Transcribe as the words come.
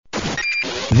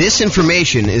This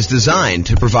information is designed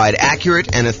to provide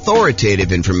accurate and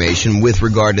authoritative information with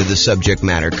regard to the subject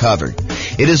matter covered.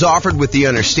 It is offered with the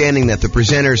understanding that the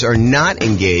presenters are not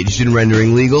engaged in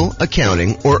rendering legal,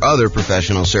 accounting, or other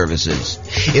professional services.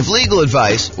 If legal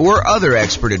advice or other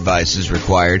expert advice is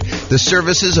required, the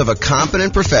services of a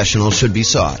competent professional should be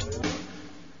sought.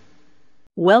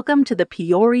 Welcome to the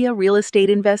Peoria Real Estate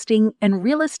Investing and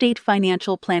Real Estate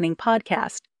Financial Planning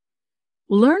Podcast.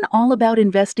 Learn all about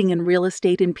investing in real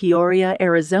estate in Peoria,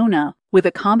 Arizona, with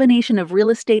a combination of real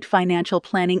estate financial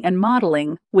planning and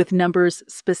modeling with numbers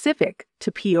specific to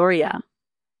Peoria.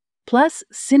 Plus,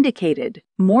 syndicated,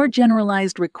 more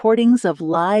generalized recordings of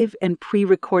live and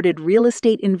pre-recorded real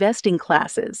estate investing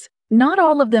classes, not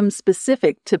all of them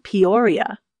specific to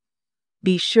Peoria.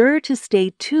 Be sure to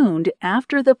stay tuned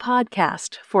after the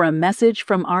podcast for a message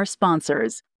from our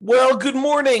sponsors. Well, good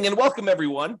morning and welcome,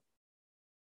 everyone.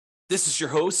 This is your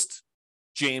host,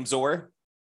 James Orr,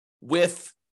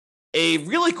 with a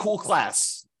really cool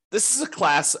class. This is a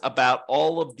class about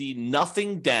all of the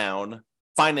nothing down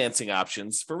financing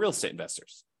options for real estate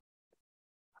investors.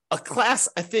 A class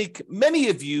I think many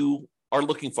of you are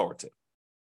looking forward to.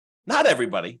 Not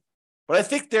everybody, but I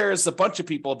think there's a bunch of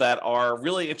people that are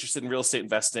really interested in real estate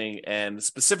investing and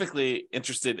specifically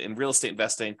interested in real estate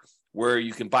investing where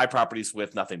you can buy properties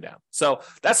with nothing down. So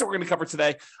that's what we're going to cover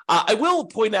today. I will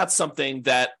point out something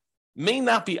that may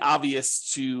not be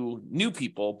obvious to new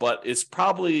people, but is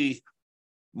probably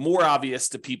more obvious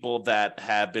to people that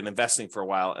have been investing for a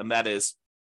while. And that is,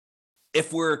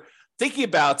 if we're thinking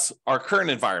about our current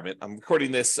environment, I'm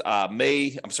recording this March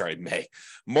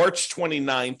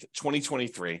 29th,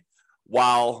 2023,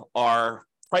 while our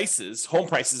home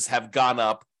prices have gone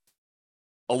up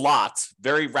a lot,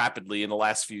 very rapidly in the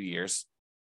last few years.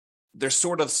 They're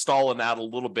sort of stalling out a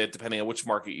little bit, depending on which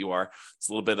market you are. It's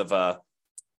a little bit of a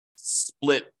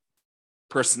split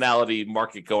personality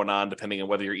market going on, depending on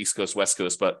whether you're East Coast, West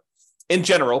Coast. But in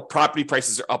general, property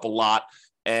prices are up a lot,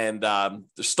 and they're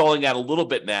stalling out a little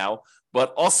bit now.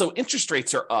 But also interest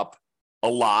rates are up a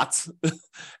lot,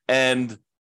 and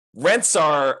rents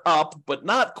are up, but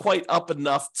not quite up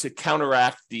enough to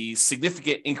counteract the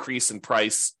significant increase in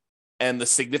price and the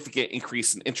significant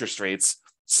increase in interest rates.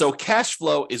 So cash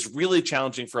flow is really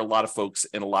challenging for a lot of folks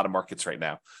in a lot of markets right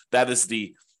now. That is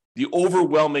the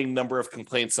overwhelming number of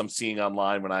complaints I'm seeing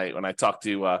online when I talk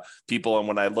to people and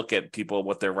when I look at people,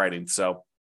 what they're writing. So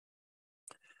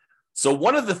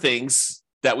one of the things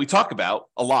that we talk about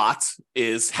a lot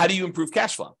is, how do you improve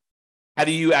cash flow? How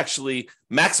do you actually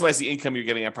maximize the income you're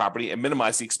getting on property and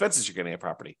minimize the expenses you're getting on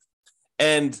property?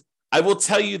 And I will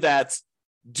tell you that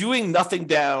doing nothing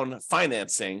down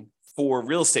financing for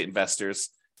real estate investors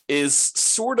is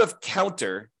sort of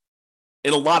counter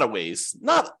in a lot of ways,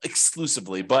 not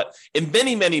exclusively, but in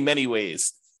many, many, many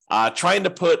ways. Trying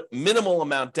to put minimal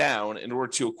amount down in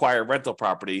order to acquire rental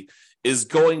property is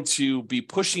going to be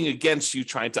pushing against you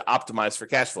trying to optimize for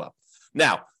cash flow.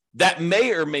 Now, that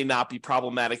may or may not be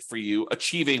problematic for you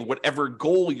achieving whatever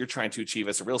goal you're trying to achieve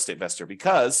as a real estate investor,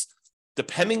 because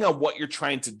depending on what you're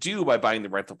trying to do by buying the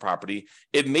rental property,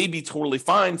 it may be totally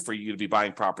fine for you to be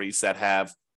buying properties that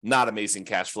have not amazing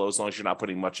cash flow, as long as you're not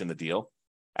putting much in the deal,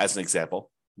 as an example.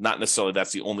 Not necessarily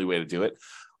that's the only way to do it.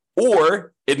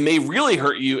 Or it may really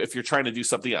hurt you if you're trying to do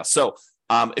something else. So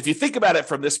if you think about it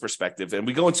from this perspective, and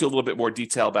we go into a little bit more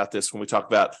detail about this when we talk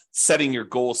about setting your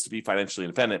goals to be financially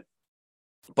independent,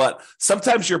 but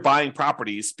sometimes you're buying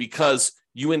properties because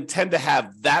you intend to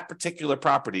have that particular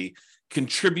property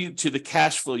contribute to the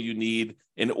cash flow you need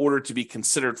in order to be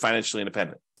considered financially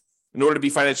independent. In order to be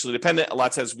financially independent, a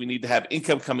lot of times we need to have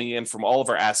income coming in from all of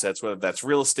our assets, whether that's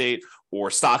real estate or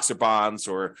stocks or bonds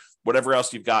or whatever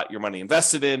else you've got your money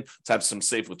invested in, to have some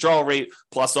safe withdrawal rate,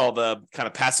 plus all the kind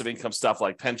of passive income stuff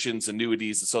like pensions,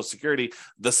 annuities, and Social Security.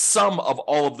 The sum of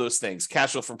all of those things,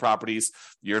 cash flow from properties,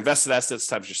 your invested assets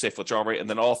times your safe withdrawal rate, and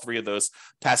then all three of those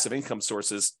passive income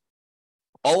sources,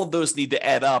 all of those need to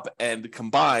add up and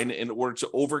combine in order to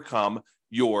overcome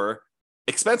your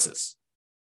expenses.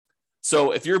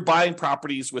 So if you're buying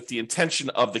properties with the intention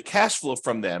of the cash flow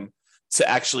from them to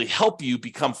actually help you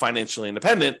become financially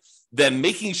independent, then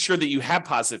making sure that you have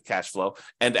positive cash flow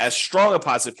and as strong a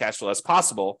positive cash flow as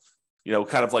possible,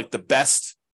 kind of like the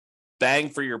best bang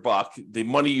for your buck, the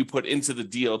money you put into the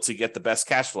deal to get the best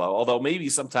cash flow. Although maybe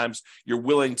sometimes you're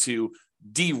willing to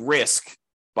de-risk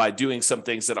by doing some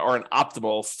things that aren't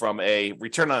optimal from a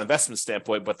return on investment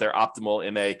standpoint, but they're optimal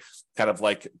in a kind of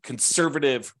like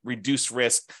conservative, reduced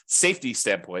risk safety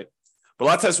standpoint. But a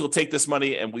lot of times we'll take this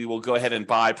money and we will go ahead and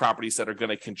buy properties that are going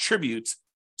to contribute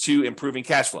to improving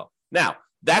cash flow. Now,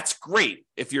 that's great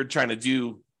if you're trying to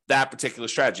do that particular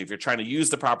strategy, if you're trying to use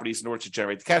the properties in order to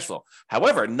generate the cash flow.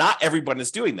 However, not everyone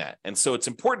is doing that. And so it's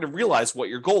important to realize what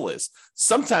your goal is.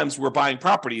 Sometimes we're buying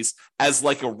properties as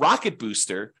like a rocket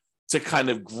booster to kind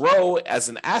of grow as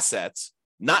an asset,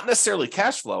 not necessarily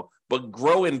cash flow, but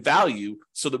grow in value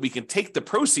so that we can take the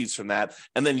proceeds from that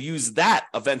and then use that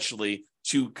eventually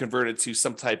to convert it to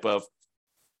some type of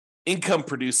income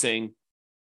producing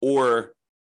or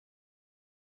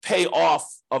pay off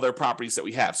other properties that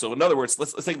we have. So in other words,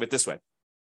 let's think of it this way.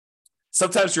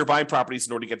 Sometimes you're buying properties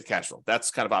in order to get the cash flow.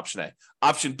 That's kind of option A.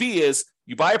 Option B is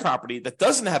you buy a property that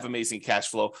doesn't have amazing cash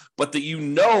flow, but that you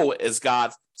know has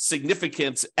got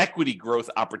significant equity growth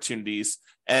opportunities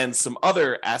and some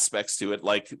other aspects to it,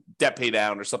 like debt pay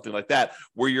down or something like that,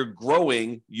 where you're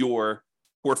growing your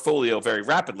portfolio very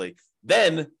rapidly.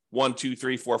 Then 1, 2,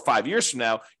 3, 4, 5 years from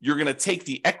now, you're going to take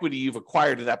the equity you've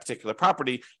acquired in that particular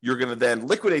property. You're going to then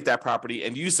liquidate that property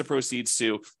and use the proceeds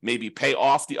to maybe pay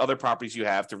off the other properties you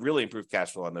have to really improve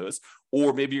cash flow on those.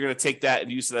 Or maybe you're going to take that and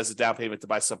use it as a down payment to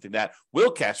buy something that will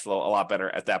cash flow a lot better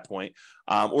at that point.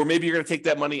 Or maybe you're going to take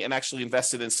that money and actually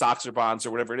invest it in stocks or bonds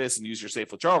or whatever it is and use your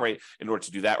safe withdrawal rate in order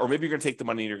to do that. Or maybe you're going to take the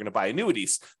money and you're going to buy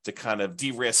annuities to kind of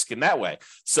de-risk in that way.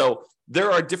 So there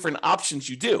are different options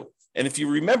you do. And if you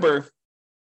remember,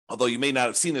 although you may not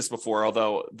have seen this before,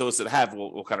 although those that have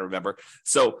will kind of remember.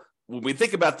 So when we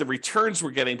think about the returns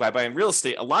we're getting by buying real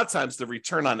estate, a lot of times the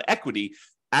return on equity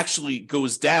actually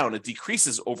goes down. It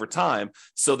decreases over time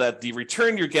so that the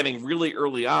return you're getting really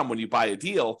early on when you buy a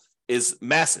deal is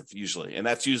massive usually. And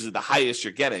that's usually the highest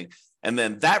you're getting. And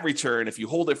then that return, if you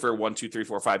hold it for 1, 2, 3,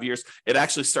 4, 5 years, it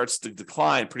actually starts to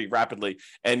decline pretty rapidly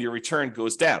and your return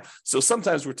goes down. So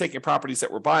sometimes we're taking properties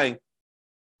that we're buying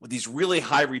with these really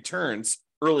high returns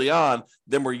early on,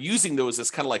 then we're using those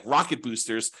as kind of like rocket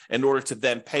boosters in order to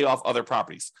then pay off other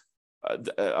properties.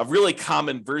 A really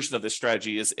common version of this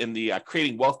strategy is in the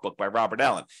Creating Wealth book by Robert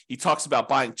Allen. He talks about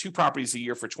buying 2 properties a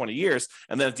year for 20 years,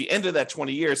 and then at the end of that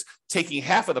 20 years, taking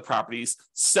half of the properties,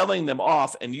 selling them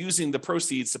off, and using the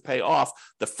proceeds to pay off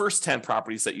the first 10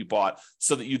 properties that you bought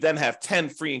so that you then have 10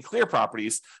 free and clear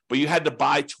properties, but you had to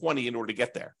buy 20 in order to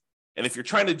get there. And if you're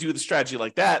trying to do the strategy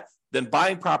like that, then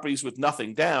buying properties with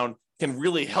nothing down can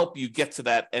really help you get to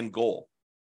that end goal.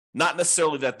 Not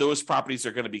necessarily that those properties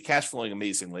are going to be cash flowing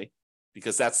amazingly,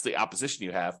 because that's the opposition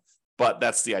you have, but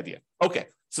that's the idea. Okay,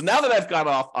 so now that I've gone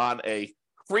off on a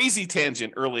crazy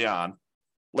tangent early on,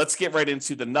 let's get right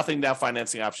into the nothing down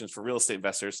financing options for real estate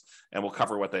investors, and we'll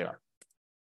cover what they are.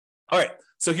 All right,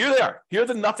 so here they are. Here are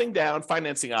the nothing down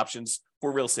financing options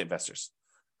for real estate investors.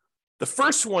 The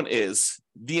first one is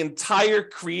the entire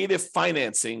creative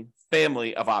financing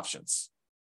family of options.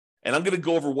 And I'm going to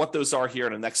go over what those are here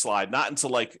in the next slide, not into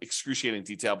like excruciating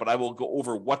detail, but I will go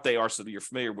over what they are so that you're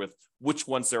familiar with which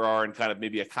ones there are and kind of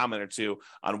maybe a comment or two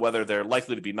on whether they're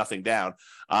likely to be nothing down.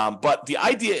 But the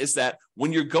idea is that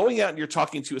when you're going out and you're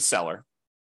talking to a seller,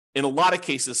 in a lot of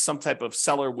cases, some type of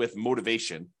seller with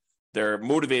motivation, they're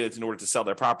motivated in order to sell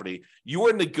their property, you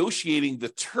are negotiating the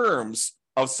terms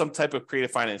of some type of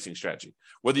creative financing strategy.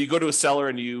 Whether you go to a seller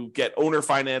and you get owner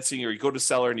financing, or you go to a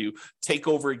seller and you take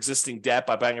over existing debt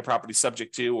by buying a property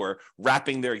subject to or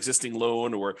wrapping their existing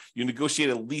loan, or you negotiate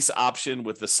a lease option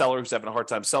with the seller who's having a hard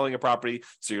time selling a property,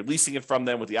 so you're leasing it from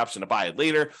them with the option to buy it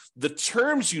later. The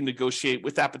terms you negotiate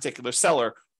with that particular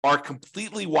seller are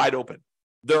completely wide open.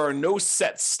 There are no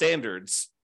set standards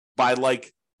by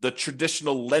like the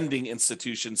traditional lending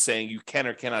institutions saying you can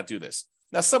or cannot do this.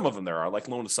 Now, some of them there are, like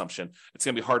loan assumption. It's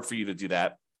going to be hard for you to do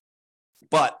that.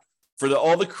 But for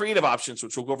all the creative options,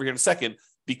 which we'll go over here in a second,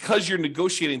 because you're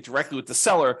negotiating directly with the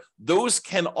seller, those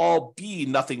can all be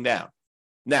nothing down.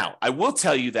 Now, I will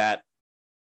tell you that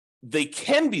they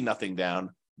can be nothing down,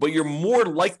 but you're more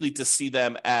likely to see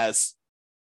them as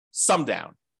some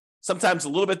down. Sometimes a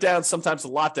little bit down, sometimes a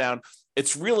lot down.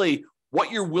 It's really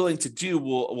what you're willing to do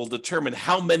will determine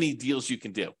how many deals you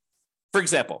can do. For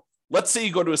example, let's say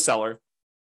you go to a seller,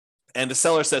 and the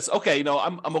seller says, okay,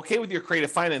 I'm okay with your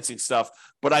creative financing stuff,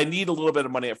 but I need a little bit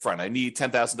of money up front. I need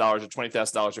 $10,000 or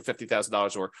 $20,000 or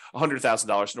 $50,000 or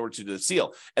 $100,000 in order to do the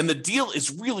deal. And the deal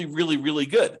is really, really, really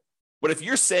good. But if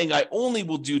you're saying I only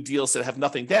will do deals that have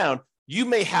nothing down, you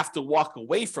may have to walk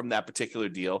away from that particular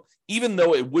deal, even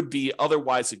though it would be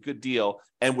otherwise a good deal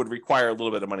and would require a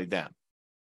little bit of money down.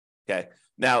 Okay.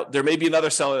 Now, there may be another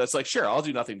seller that's like, sure, I'll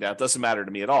do nothing down. It doesn't matter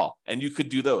to me at all. And you could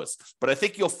do those. But I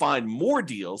think you'll find more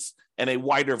deals and a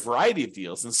wider variety of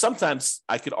deals. And sometimes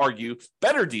I could argue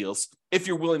better deals if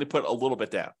you're willing to put a little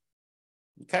bit down.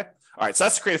 Okay. All right. So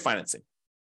that's creative financing.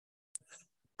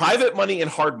 Private money and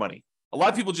hard money. A lot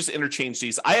of people just interchange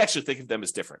these. I actually think of them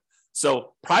as different.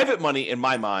 So private money, in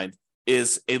my mind,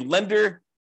 is a lender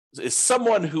is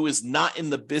someone who is not in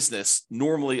the business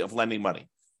normally of lending money.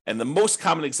 And the most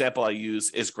common example I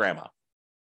use is grandma.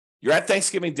 You're at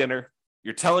Thanksgiving dinner.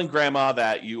 You're telling grandma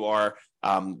that you are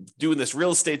doing this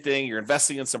real estate thing. You're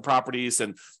investing in some properties,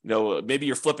 and maybe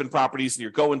you're flipping properties, and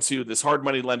you're going to this hard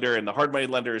money lender, and the hard money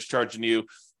lender is charging you,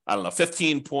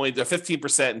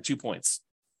 15% and 2 points.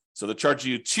 So they're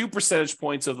charging you 2 percentage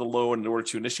points of the loan in order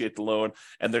to initiate the loan,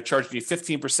 and they're charging you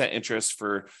 15% interest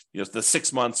for the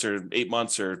 6 months or 8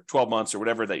 months or 12 months or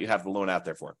whatever that you have the loan out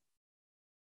there for.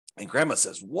 And grandma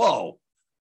says, "Whoa,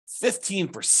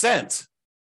 15%.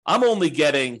 I'm only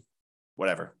getting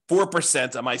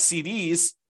 4% on my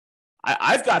CDs.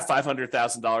 I've got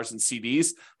 $500,000 in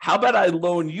CDs. How about I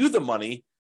loan you the money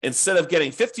instead of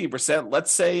getting 15%?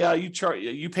 Let's say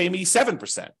you pay me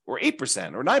 7% or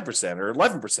 8% or 9% or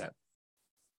 11%."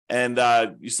 And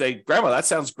you say, "Grandma, that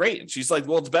sounds great." And she's like,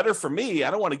 "Well, it's better for me. I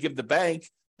don't want to give the bank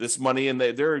this money, and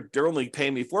they're only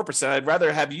paying me 4%. I'd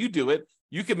rather have you do it.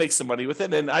 You can make some money with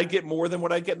it, and I get more than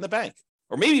what I get in the bank."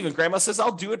 Or maybe even grandma says,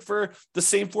 "I'll do it for the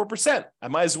same 4%. I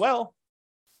might as well."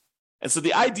 And so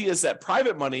the idea is that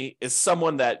private money is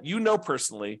someone that you know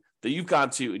personally, that you've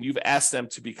gone to, and you've asked them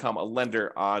to become a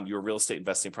lender on your real estate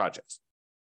investing projects.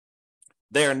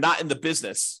 They are not in the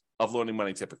business of loaning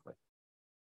money typically.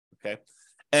 Okay.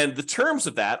 And the terms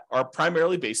of that are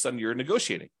primarily based on your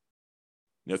negotiating.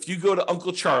 If you go to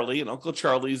Uncle Charlie, and Uncle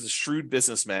Charlie is a shrewd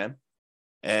businessman,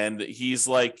 and he's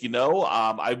like,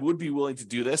 I would be willing to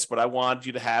do this, but I want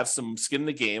you to have some skin in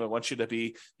the game. I want you to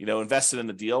be, invested in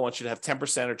the deal. I want you to have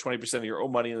 10% or 20% of your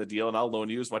own money in the deal, and I'll loan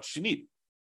you as much as you need.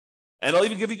 And I'll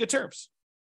even give you good terms.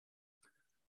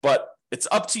 But it's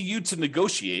up to you to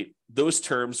negotiate those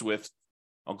terms with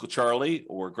Uncle Charlie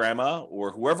or grandma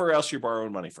or whoever else you're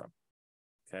borrowing money from.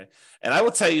 Okay. And I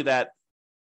will tell you that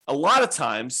a lot of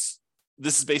times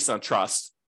this is based on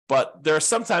trust, but there are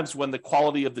sometimes when the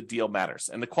quality of the deal matters,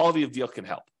 and the quality of deal can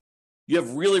help. You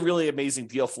have really, really amazing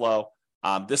deal flow.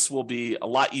 This will be a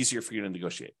lot easier for you to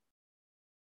negotiate.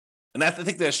 And I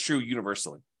think that's true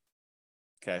universally.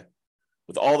 Okay.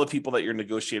 With all the people that you're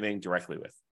negotiating directly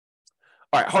with.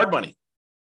 All right. Hard money.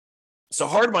 So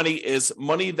hard money is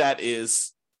money that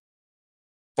is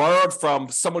borrowed from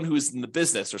someone who is in the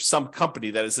business, or some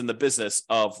company that is in the business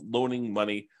of loaning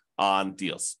money on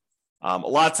deals. A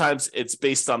lot of times it's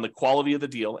based on the quality of the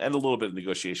deal and a little bit of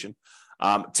negotiation.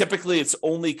 Typically, it's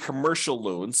only commercial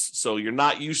loans, so you're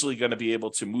not usually going to be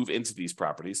able to move into these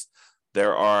properties.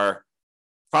 There are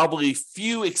probably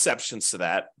few exceptions to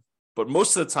that, but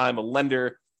most of the time, a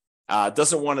lender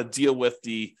doesn't want to deal with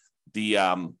the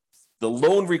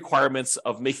loan requirements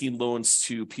of making loans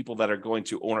to people that are going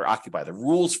to own or occupy. The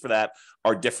rules for that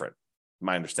are different,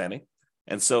 my understanding,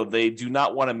 and so they do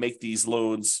not want to make these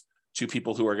loans to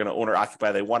people who are going to own or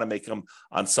occupy. They want to make them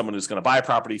on someone who's going to buy a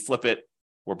property, flip it,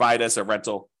 or buy it as a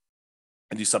rental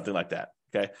and do something like that.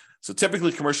 Okay. So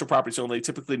typically commercial properties only,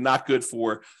 typically not good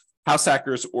for house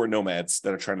hackers or nomads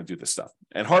that are trying to do this stuff.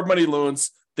 And hard money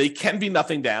loans, they can be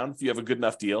nothing down if you have a good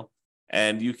enough deal,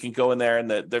 and you can go in there,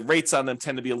 and the rates on them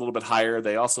tend to be a little bit higher.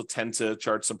 They also tend to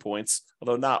charge some points,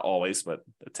 although not always, but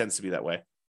it tends to be that way.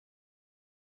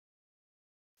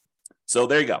 So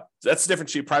there you go. That's the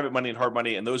difference between private money and hard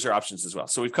money, and those are options as well.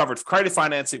 So we've covered credit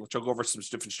financing, which I'll go over some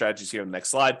different strategies here in the next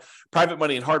slide. Private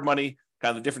money and hard money,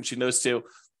 kind of the difference between those two.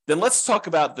 Then let's talk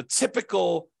about the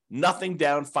typical nothing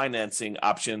down financing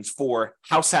options for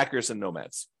house hackers and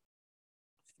nomads.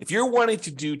 If you're wanting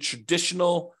to do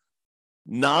traditional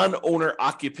non-owner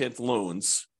occupant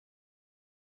loans,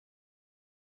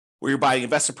 where you're buying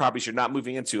investment properties, you're not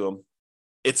moving into them,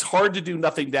 it's hard to do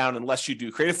nothing down unless you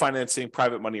do creative financing,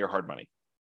 private money, or hard money.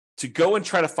 To go and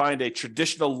try to find a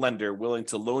traditional lender willing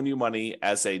to loan you money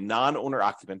as a non-owner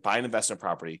occupant, buy an investment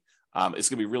property, is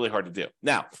going to be really hard to do.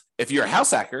 Now, if you're a house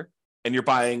hacker and you're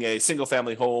buying a single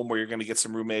family home where you're going to get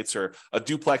some roommates, or a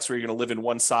duplex where you're going to live in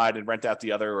one side and rent out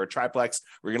the other, or a triplex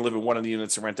where you're going to live in one of the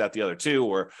units and rent out the other two,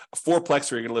 or a fourplex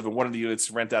where you're going to live in one of the units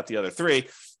and rent out the other three.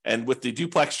 And with the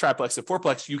duplex, triplex, and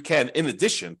fourplex, you can, in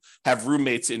addition, have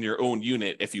roommates in your own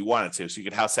unit if you wanted to. So you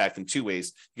could house hack in two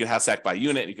ways. You can house hack by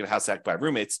unit, and you can house hack by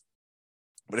roommates.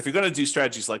 But if you're going to do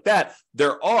strategies like that,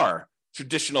 there are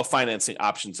traditional financing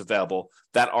options available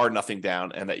that are nothing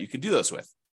down and that you can do those with.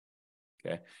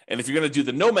 Okay. And if you're going to do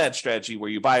the nomad strategy, where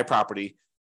you buy a property,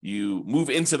 you move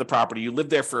into the property, you live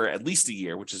there for at least a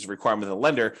year, which is a requirement of the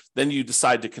lender, then you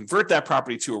decide to convert that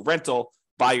property to a rental,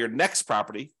 buy your next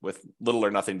property with little or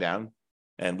nothing down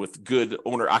and with good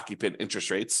owner-occupant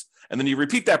interest rates. And then you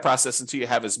repeat that process until you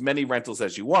have as many rentals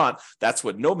as you want. That's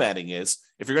what nomading is.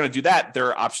 If you're going to do that, there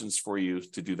are options for you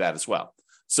to do that as well.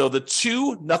 So the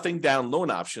two nothing down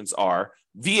loan options are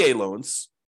VA loans,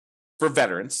 for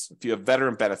veterans. If you have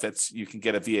veteran benefits, you can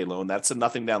get a VA loan. That's a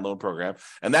nothing down loan program.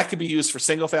 And that could be used for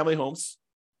single family homes.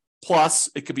 Plus,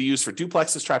 it could be used for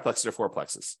duplexes, triplexes, or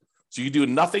fourplexes. So you do a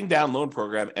nothing down loan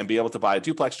program and be able to buy a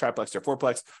duplex, triplex, or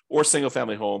fourplex, or single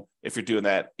family home if you're doing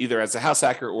that either as a house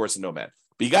hacker or as a nomad.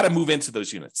 But you got to move into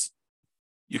those units.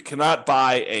 You cannot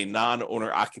buy a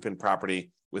non-owner occupant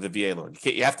property with a VA loan.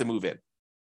 You have to move in.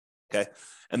 Okay.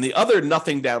 And the other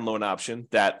nothing down loan option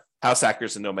that house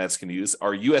hackers and nomads can use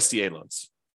are USDA loans.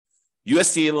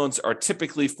 USDA loans are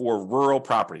typically for rural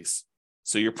properties.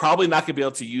 So you're probably not going to be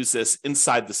able to use this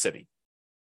inside the city.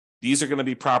 These are going to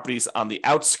be properties on the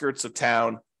outskirts of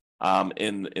town,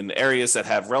 in areas that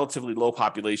have relatively low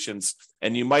populations,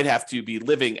 and you might have to be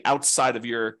living outside of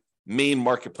your main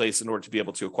marketplace in order to be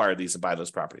able to acquire these and buy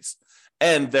those properties.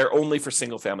 And they're only for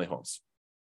single family homes.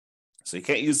 So you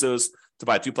can't use those to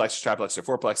buy duplex, triplex, or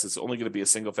fourplex. It's only going to be a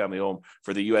single family home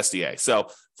for the USDA. So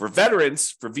for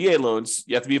veterans, for VA loans,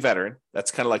 you have to be a veteran.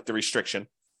 That's kind of like the restriction.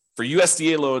 For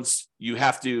USDA loans, you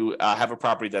have to have a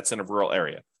property that's in a rural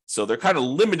area. So they're kind of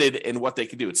limited in what they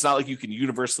can do. It's not like you can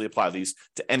universally apply these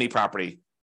to any property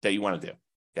that you want to do.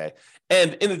 Okay.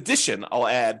 And in addition, I'll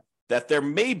add that there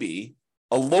may be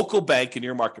a local bank in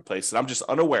your marketplace that I'm just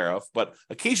unaware of, but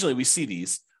occasionally we see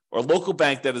these, or a local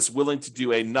bank that is willing to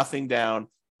do a nothing down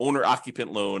owner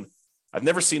occupant loan. I've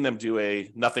never seen them do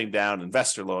a nothing down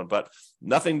investor loan, but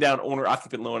nothing down owner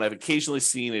occupant loan. I've occasionally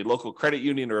seen a local credit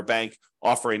union or a bank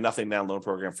offer a nothing down loan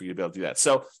program for you to be able to do that.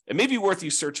 So it may be worth you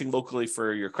searching locally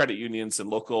for your credit unions and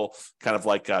local kind of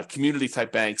like community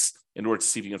type banks in order to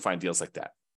see if you can find deals like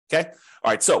that. Okay.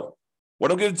 All right. So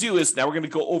what I'm going to do is now we're going to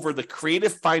go over the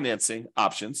creative financing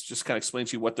options, just kind of explain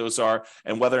to you what those are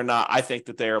and whether or not I think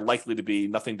that they are likely to be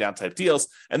nothing down type deals.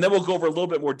 And then we'll go over a little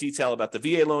bit more detail about the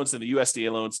VA loans and the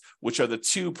USDA loans, which are the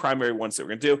two primary ones that we're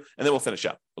going to do. And then we'll finish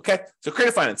up. Okay. So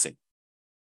creative financing.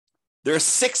 There are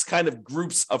 6 kind of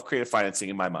groups of creative financing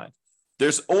in my mind.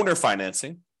 There's owner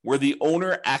financing, where the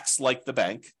owner acts like the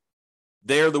bank.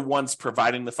 They're the ones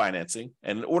providing the financing.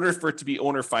 And in order for it to be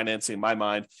owner financing, in my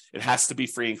mind, it has to be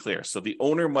free and clear. So the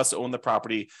owner must own the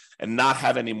property and not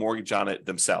have any mortgage on it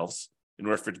themselves in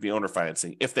order for it to be owner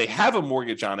financing. If they have a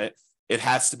mortgage on it, it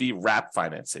has to be wrap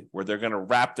financing, where they're going to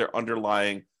wrap their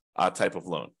underlying type of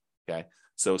loan. Okay.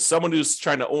 So someone who's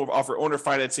trying to offer owner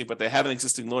financing, but they have an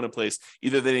existing loan in place,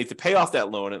 either they need to pay off that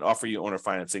loan and offer you owner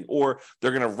financing, or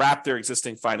they're going to wrap their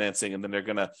existing financing and then they're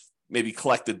going to maybe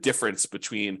collect the difference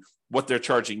between what they're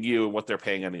charging you and what they're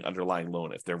paying on the underlying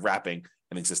loan if they're wrapping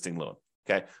an existing loan.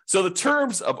 Okay. So the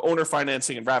terms of owner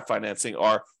financing and wrap financing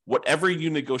are whatever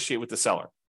you negotiate with the seller.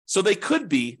 So they could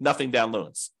be nothing down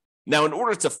loans. Now, in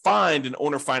order to find an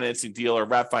owner financing deal or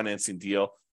wrap financing deal,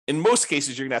 in most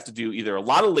cases, you're going to have to do either a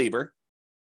lot of labor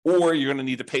or you're going to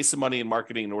need to pay some money in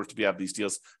marketing in order to be able to have these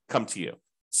deals come to you.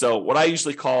 So what I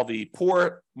usually call the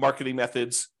poor marketing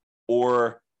methods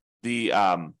or the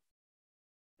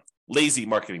lazy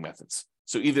marketing methods.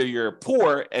 So either you're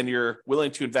poor and you're willing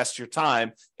to invest your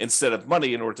time instead of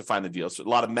money in order to find the deals. So a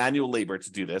lot of manual labor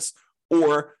to do this,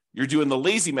 or you're doing the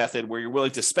lazy method where you're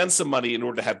willing to spend some money in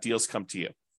order to have deals come to you.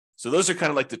 So those are kind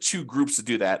of like the 2 groups to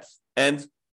do that. And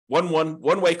one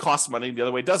way costs money and the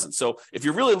other way doesn't. So if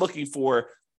you're really looking for,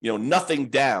 nothing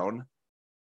down,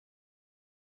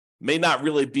 may not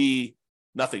really be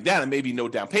nothing down. It may be no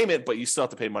down payment, but you still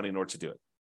have to pay money in order to do it.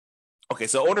 Okay,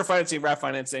 so owner financing, wrap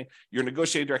financing, you're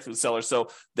negotiating directly with the seller. So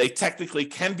they technically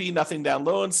can be nothing down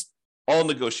loans, all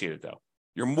negotiated though.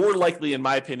 You're more likely, in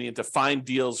my opinion, to find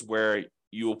deals where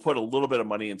you will put a little bit of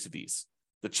money into these.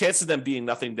 The chance of them being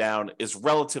nothing down is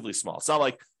relatively small. It's not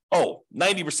like,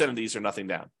 90% of these are nothing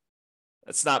down.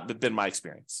 That's not been my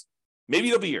experience. Maybe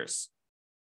it'll be yours.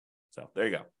 So there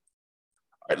you go. All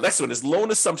right, next one is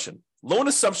loan assumption. Loan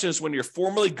assumption is when you're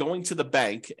formally going to the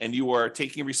bank and you are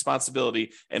taking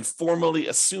responsibility and formally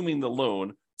assuming the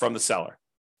loan from the seller.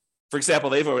 For example,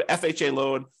 they have an FHA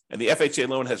loan and the FHA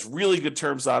loan has really good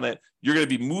terms on it. You're going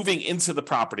to be moving into the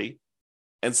property.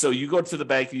 And so you go to the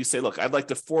bank and you say, look, I'd like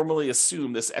to formally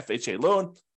assume this FHA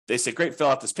loan. They say, great, fill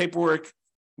out this paperwork.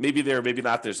 Maybe there, maybe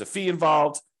not. There's a fee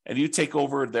involved. And you take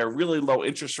over their really low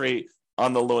interest rate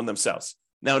on the loan themselves.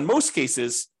 Now, in most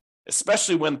cases,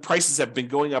 especially when prices have been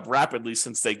going up rapidly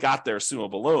since they got their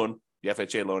assumable loan, the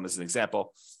FHA loan as an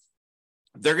example,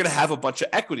 they're going to have a bunch of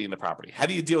equity in the property. How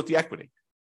do you deal with the equity?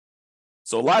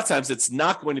 So a lot of times it's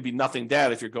not going to be nothing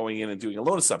down if you're going in and doing a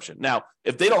loan assumption. Now,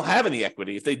 if they don't have any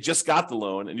equity, if they just got the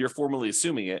loan and you're formally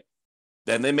assuming it,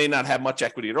 then they may not have much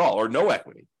equity at all or no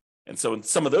equity. And so in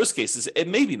some of those cases, it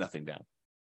may be nothing down.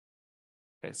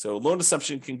 Okay, so loan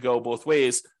assumption can go both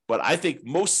ways, but I think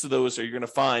most of those are you're going to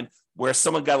find where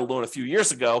someone got a loan a few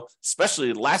years ago,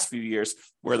 especially the last few years,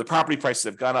 where the property prices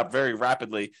have gone up very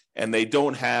rapidly and they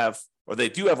don't have, or they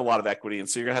do have a lot of equity. And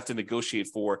so you're going to have to negotiate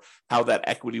for how that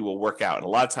equity will work out. And a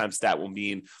lot of times that will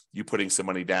mean you putting some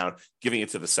money down, giving it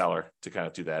to the seller to kind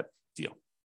of do that deal.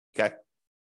 Okay.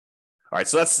 All right.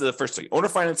 So that's the first thing: owner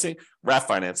financing, RAF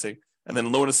financing, and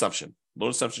then loan assumption.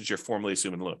 Loan assumption is you're formally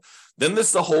assuming the loan. Then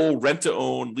there's the whole rent to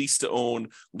own, lease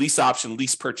option,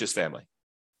 lease purchase family,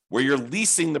 where you're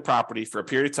leasing the property for a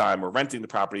period of time or renting the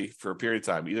property for a period of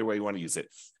time, either way you want to use it.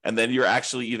 And then you're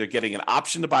actually either getting an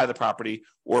option to buy the property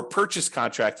or a purchase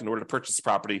contract in order to purchase the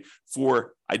property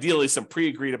for ideally some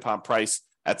pre-agreed upon price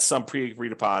at some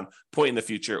pre-agreed upon point in the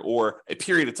future, or a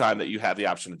period of time that you have the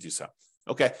option to do so.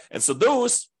 Okay. And so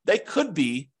those, they could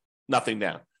be nothing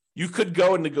down. You could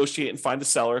go and negotiate and find a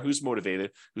seller who's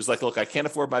motivated, who's like, look, I can't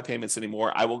afford my payments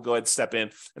anymore. I will go ahead and step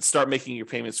in and start making your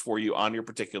payments for you on your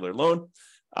particular loan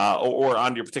or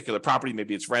on your particular property.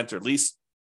 Maybe it's rent or lease.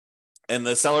 And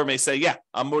the seller may say, yeah,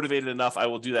 I'm motivated enough. I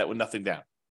will do that with nothing down.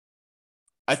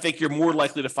 I think you're more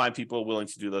likely to find people willing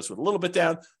to do this with a little bit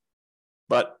down,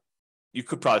 but you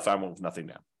could probably find one with nothing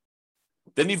down.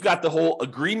 Then you've got the whole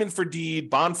agreement for deed,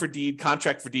 bond for deed,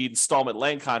 contract for deed, installment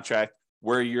land contract,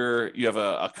 where you have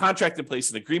a contract in place,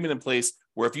 an agreement in place,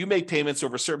 where if you make payments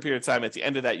over a certain period of time, at the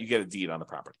end of that, you get a deed on the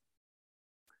property.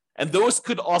 And those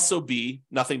could also be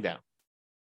nothing down.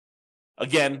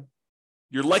 Again,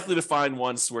 you're likely to find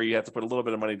ones where you have to put a little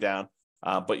bit of money down,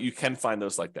 but you can find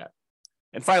those like that.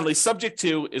 And finally, subject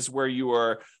to is where you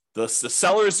are, the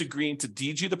seller is agreeing to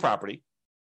deed you the property,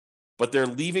 but they're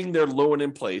leaving their loan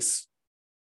in place,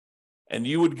 and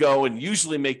you would go and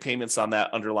usually make payments on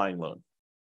that underlying loan.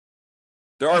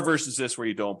 There are versions of this where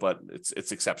you don't, but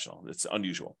it's exceptional. It's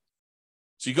unusual.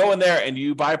 So you go in there and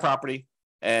you buy a property,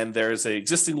 and there's an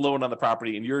existing loan on the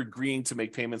property, and you're agreeing to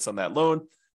make payments on that loan,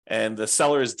 and the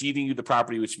seller is deeding you the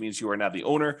property, which means you are now the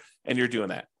owner, and you're doing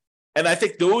that. And I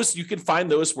think those, you can find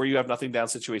those where you have nothing down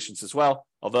situations as well,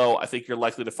 although I think you're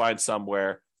likely to find some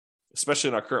where, especially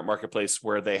in our current marketplace,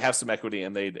 where they have some equity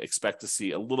and they'd expect to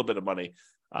see a little bit of money.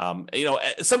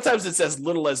 Sometimes it's as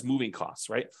little as moving costs,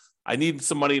 right? I need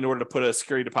some money in order to put a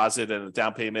security deposit and a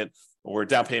down payment or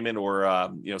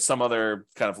some other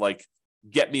kind of like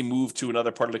get me moved to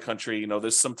another part of the country.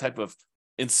 There's some type of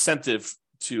incentive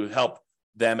to help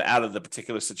them out of the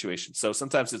particular situation. So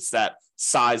sometimes it's that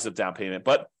size of down payment,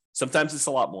 but sometimes it's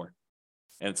a lot more,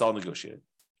 and it's all negotiated.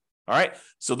 All right.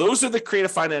 So those are the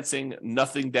creative financing,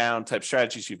 nothing down type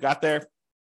strategies you've got there.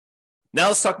 Now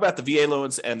let's talk about the VA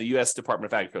loans and the U.S.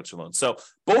 Department of Agriculture loans. So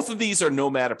both of these are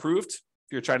Nomad approved.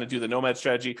 If you're trying to do the Nomad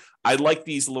strategy, I like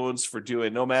these loans for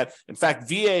doing Nomad. In fact,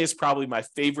 VA is probably my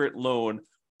favorite loan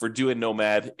for doing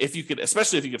Nomad,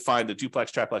 especially if you could find a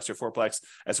duplex, triplex, or fourplex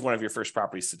as one of your first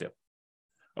properties to do.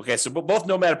 Okay, so both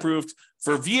Nomad approved.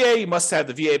 For VA, you must have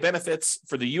the VA benefits.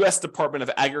 For the U.S. Department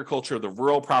of Agriculture, the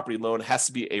rural property loan has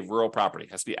to be a rural property,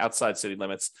 has to be outside city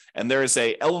limits. And there is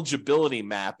a eligibility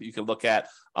map you can look at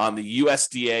on the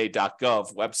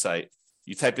USDA.gov website.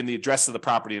 You type in the address of the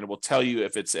property, and it will tell you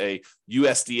if it's a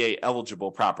USDA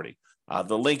eligible property.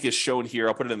 The link is shown here.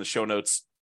 I'll put it in the show notes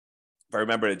if I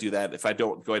remember to do that. If I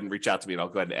don't, go ahead and reach out to me, and I'll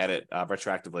go ahead and add it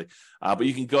retroactively. But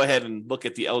you can go ahead and look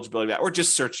at the eligibility map, or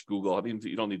just search Google. I mean,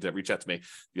 you don't need to reach out to me.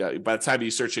 By the time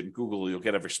you search it in Google, you'll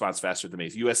get a response faster than me.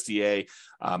 It's USDA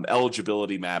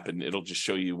eligibility map, and it'll just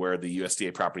show you where the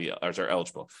USDA property are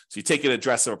eligible. So you take an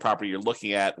address of a property you're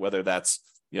looking at, whether that's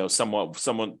some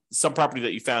property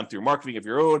that you found through marketing of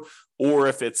your own, or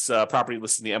if it's property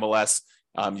listed in the MLS,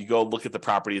 you go look at the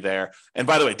property there. And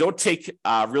by the way, don't take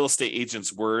real estate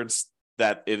agents' words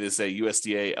that it is a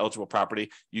USDA eligible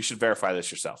property. You should verify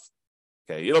this yourself.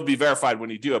 Okay, it'll be verified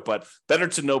when you do it, but better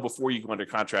to know before you go under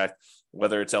contract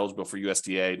whether it's eligible for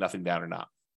USDA, nothing down or not.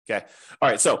 Okay. All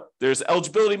right. So there's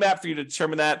eligibility map for you to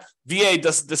determine that.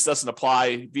 This doesn't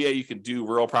apply. VA, you can do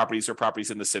rural properties or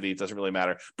properties in the city. It doesn't really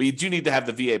matter. But you do need to have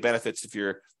the VA benefits if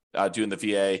you're doing the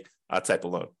VA type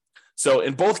of loan. So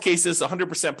in both cases,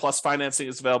 100% plus financing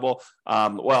is available.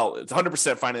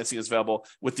 100% financing is available.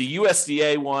 With the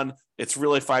USDA one, it's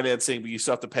really financing, but you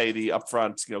still have to pay the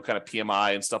upfront, kind of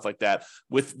PMI and stuff like that.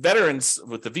 With veterans,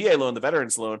 with the VA loan, the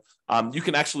veterans loan, you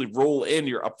can actually roll in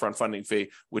your upfront funding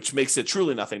fee, which makes it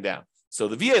truly nothing down. So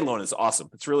the VA loan is awesome.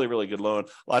 It's really, really good loan.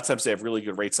 A lot of times they have really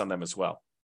good rates on them as well.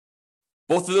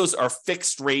 Both of those are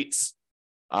fixed rates.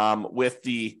 With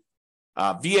the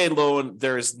VA loan,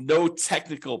 there is no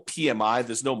technical PMI.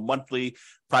 There's no monthly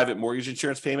private mortgage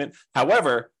insurance payment.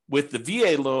 However, With the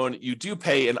VA loan, you do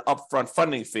pay an upfront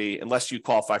funding fee unless you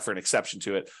qualify for an exception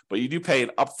to it, but you do pay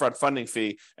an upfront funding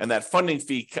fee, and that funding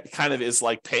fee kind of is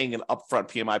like paying an upfront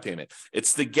PMI payment.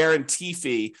 It's the guarantee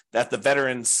fee that the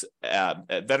Veterans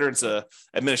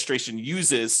Administration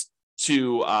uses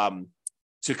to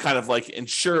kind of like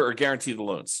insure or guarantee the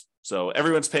loans. So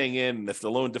everyone's paying in, and if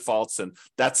the loan defaults, and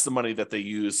that's the money that they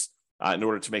use in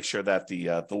order to make sure that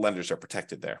the lenders are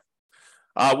protected there.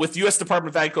 With U.S.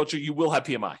 Department of Agriculture, you will have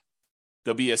PMI.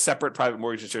 There'll be a separate private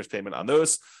mortgage insurance payment on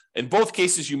those. In both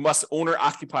cases, you must own or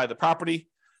occupy the property.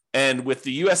 And with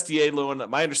the USDA loan,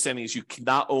 my understanding is you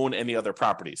cannot own any other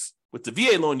properties. With the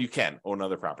VA loan, you can own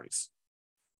other properties.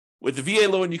 With the VA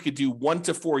loan, you could do 1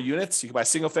 to 4 units. You can buy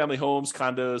single-family homes,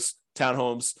 condos,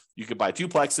 townhomes. You could buy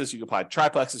duplexes. You could buy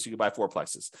triplexes. You could buy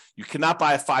fourplexes. You cannot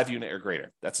buy a 5-unit or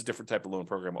greater. That's a different type of loan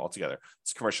program altogether.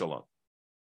 It's a commercial loan.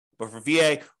 But for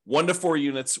VA, 1 to 4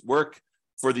 units work.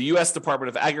 For the U.S. Department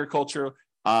of Agriculture,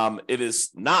 it is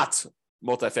not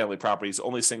multifamily properties,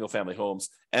 only single-family homes.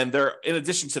 And in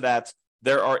addition to that,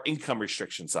 there are income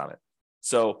restrictions on it.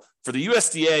 So for the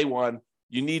USDA one,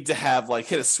 you need to have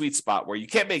hit a sweet spot where you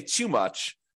can't make too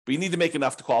much, but you need to make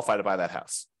enough to qualify to buy that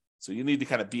house. So you need to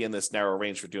kind of be in this narrow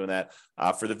range for doing that.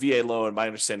 For the VA loan, my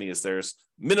understanding is there's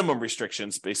minimum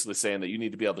restrictions, basically saying that you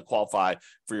need to be able to qualify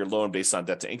for your loan based on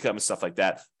debt to income and stuff like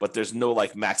that. But there's no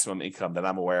maximum income that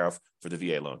I'm aware of for the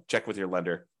VA loan. Check with your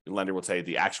lender. Your lender will tell you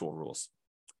the actual rules.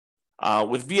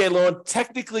 With VA loan,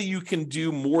 technically you can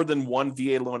do more than one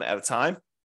VA loan at a time.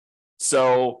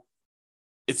 So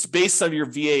it's based on your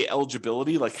VA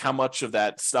eligibility, like how much of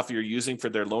that stuff you're using for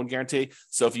their loan guarantee.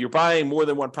 So if you're buying more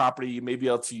than one property, you may be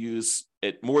able to use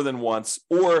it more than once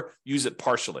or use it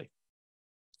partially.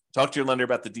 Talk to your lender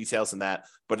about the details in that,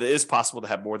 but it is possible to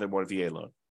have more than one VA loan.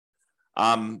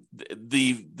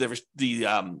 The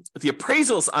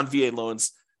appraisals on VA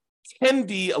loans can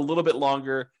be a little bit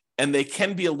longer, and they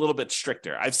can be a little bit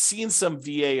stricter. I've seen some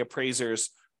VA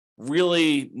appraisers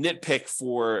really nitpick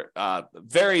for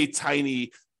very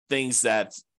tiny things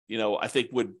that I think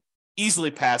would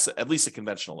easily pass at least a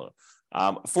conventional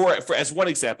loan. For as one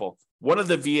example, one of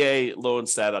the VA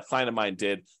loans that a client of mine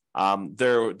did,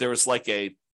 there was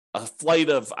a flight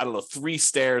of 3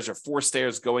 stairs or 4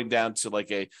 stairs going down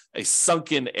to a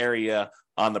sunken area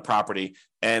on the property,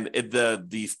 and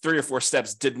the 3 or 4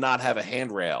 steps did not have a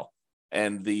handrail,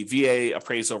 and the VA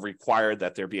appraisal required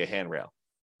that there be a handrail,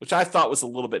 which I thought was a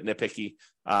little bit nitpicky,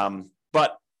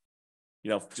 but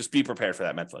just be prepared for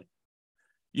that mentally.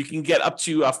 You can get up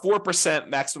to 4%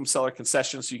 maximum seller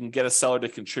concession, so you can get a seller to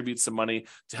contribute some money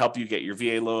to help you get your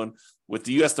VA loan. With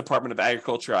the U.S. Department of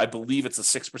Agriculture, I believe it's a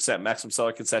 6% maximum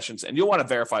seller concessions, and you'll want to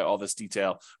verify all this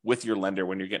detail with your lender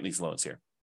when you're getting these loans here.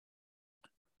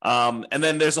 And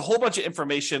then there's a whole bunch of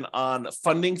information on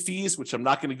funding fees, which I'm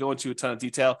not going to go into a ton of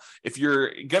detail. If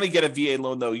you're going to get a VA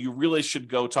loan, though, you really should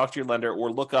go talk to your lender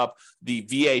or look up the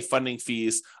VA funding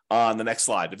fees on the next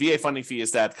slide. The VA funding fee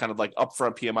is that kind of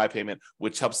upfront PMI payment,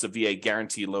 which helps the VA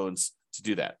guarantee loans to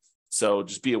do that. So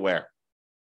just be aware.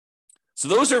 So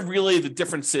those are really the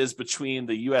differences between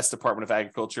the U.S. Department of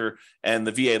Agriculture and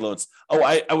the VA loans. Oh,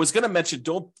 I was going to mention,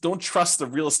 don't trust the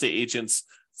real estate agents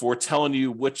for telling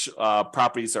you which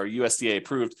properties are USDA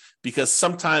approved, because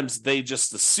sometimes they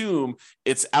just assume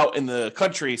it's out in the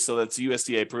country, so that's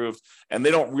USDA approved, and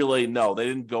they don't really know. They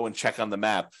didn't go and check on the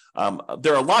map.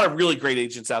 There are a lot of really great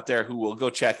agents out there who will go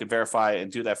check and verify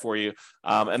and do that for you.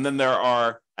 And then there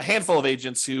are a handful of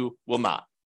agents who will not.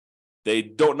 They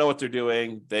don't know what they're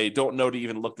doing. They don't know to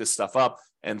even look this stuff up.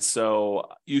 And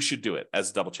so you should do it as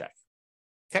a double check.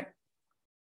 Okay.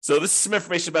 So this is some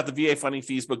information about the VA funding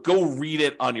fees, but go read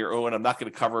it on your own. I'm not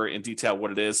going to cover in detail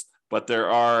what it is, but there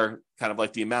are kind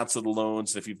of the amounts of the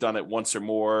loans, if you've done it once or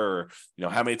more, or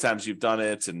how many times you've done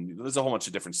it. And there's a whole bunch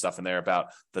of different stuff in there about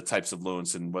the types of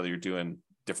loans and whether you're doing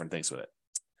different things with it.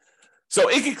 So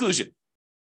in conclusion,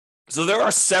 there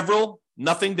are several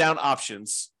nothing down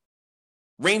options,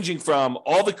 ranging from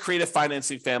all the creative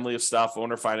financing family of stuff,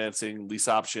 owner financing, lease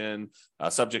option,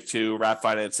 subject to wrap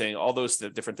financing, all those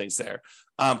different things there,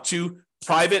 to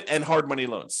private and hard money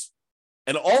loans.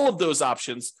 And all of those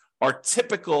options are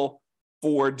typical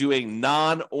for doing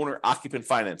non-owner occupant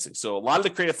financing. So a lot of the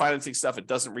creative financing stuff, it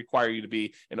doesn't require you to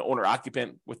be an owner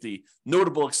occupant, with the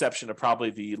notable exception of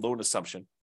probably the loan assumption,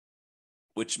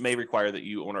 which may require that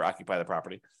you owner occupy the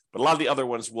property. But a lot of the other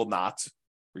ones will not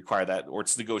require that, or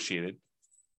it's negotiated.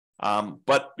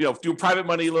 But do private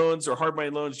money loans or hard money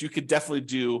loans, you could definitely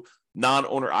do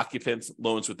non-owner occupant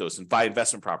loans with those and buy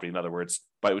investment property. In other words,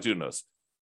 by doing those.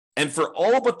 And for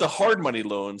all but the hard money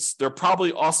loans, there are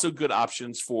probably also good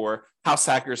options for house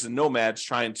hackers and nomads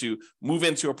trying to move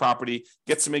into a property,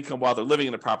 get some income while they're living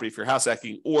in the property if you're house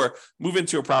hacking, or move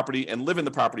into a property and live in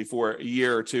the property for a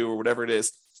year or two or whatever it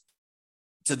is,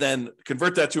 to then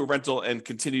convert that to a rental and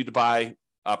continue to buy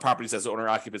properties as owner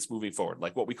occupants moving forward,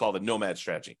 like what we call the nomad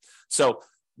strategy. So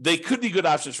they could be good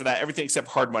options for that, everything except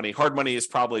hard money. Hard money is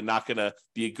probably not going to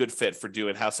be a good fit for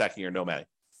doing house hacking or nomading.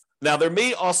 Now, there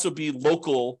may also be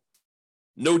local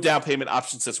no down payment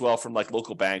options as well from like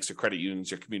local banks or credit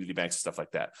unions or community banks and stuff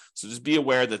like that. So just be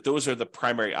aware that those are the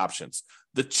primary options.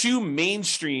 The two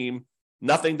mainstream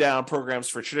nothing down programs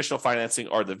for traditional financing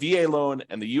are the VA loan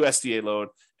and the USDA loan.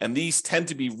 And these tend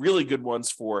to be really good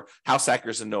ones for house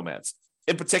hackers and nomads.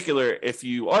 In particular, if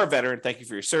you are a veteran, thank you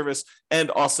for your service.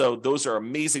 And also, those are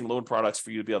amazing loan products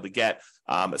for you to be able to get,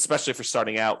 especially for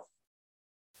starting out.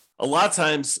 A lot of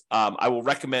times, I will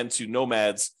recommend to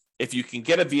nomads, if you can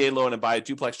get a VA loan and buy a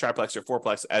duplex, triplex, or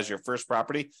fourplex as your first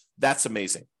property, that's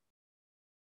amazing.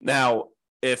 Now,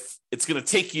 if it's going to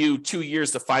take you 2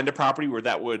 years to find a property where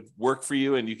that would work for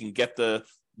you and you can get the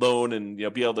loan and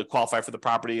be able to qualify for the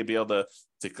property and be able to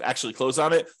actually close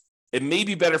on it, it may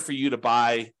be better for you to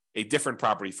buy a different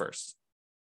property first.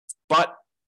 But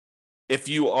if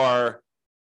you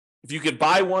could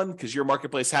buy one because your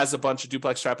marketplace has a bunch of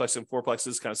duplex, triplex, and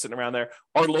fourplexes kind of sitting around there,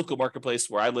 our local marketplace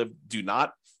where I live do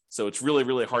not. So it's really,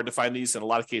 really hard to find these. In a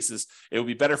lot of cases, it would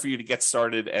be better for you to get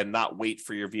started and not wait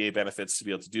for your VA benefits to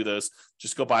be able to do those.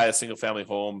 Just go buy a single family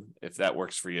home if that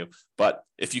works for you. But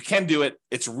if you can do it,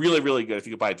 it's really, really good if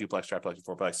you could buy a duplex, triplex, and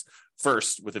fourplex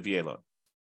first with a VA loan.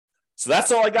 So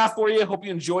that's all I got for you. Hope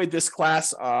you enjoyed this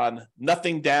class on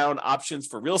nothing down options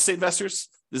for real estate investors.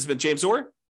 This has been James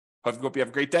Orr. Hope you have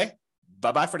a great day.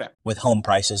 Bye-bye for now. With home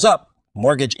prices up,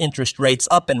 mortgage interest rates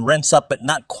up, and rents up, but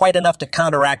not quite enough to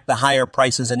counteract the higher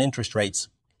prices and interest rates,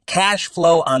 cash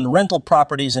flow on rental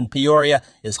properties in Peoria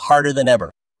is harder than ever.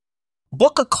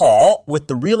 Book a call with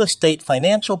the Real Estate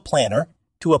Financial Planner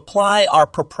to apply our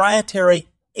proprietary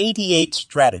 88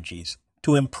 strategies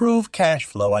to improve cash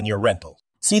flow on your rental.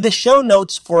 See the show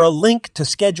notes for a link to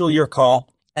schedule your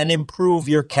call and improve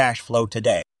your cash flow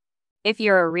today. If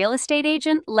you're a real estate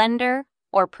agent, lender,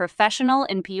 or professional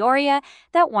in Peoria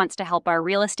that wants to help our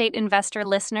real estate investor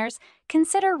listeners,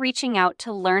 consider reaching out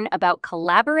to learn about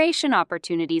collaboration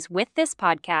opportunities with this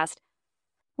podcast.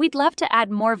 We'd love to add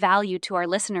more value to our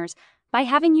listeners by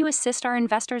having you assist our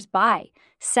investors buy,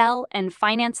 sell, and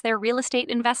finance their real estate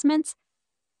investments.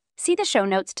 See the show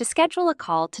notes to schedule a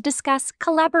call to discuss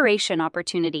collaboration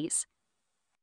opportunities.